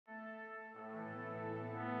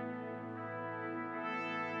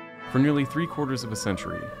For nearly 3/4 of a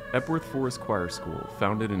century, Epworth Forest Choir School,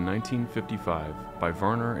 founded in 1955 by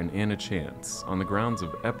Varner and Anna Chance on the grounds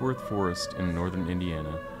of Epworth Forest in northern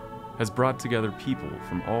Indiana, has brought together people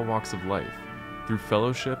from all walks of life through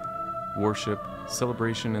fellowship, worship,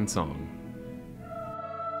 celebration, and song.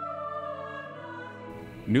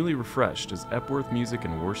 Newly refreshed as Epworth Music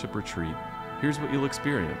and Worship Retreat, here's what you'll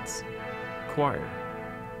experience: choir,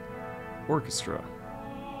 orchestra,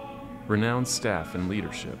 renowned staff and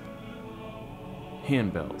leadership,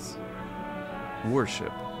 handbells,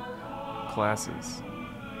 worship, classes,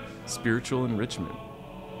 spiritual enrichment,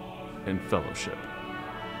 and fellowship.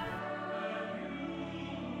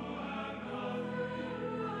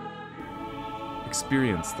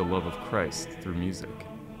 Experience the love of Christ through music.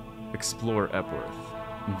 Explore Epworth.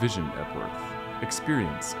 Envision Epworth.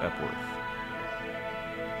 Experience Epworth.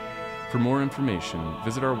 For more information,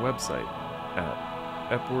 visit our website at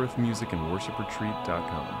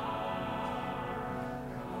epworthmusicandworshipretreat.com.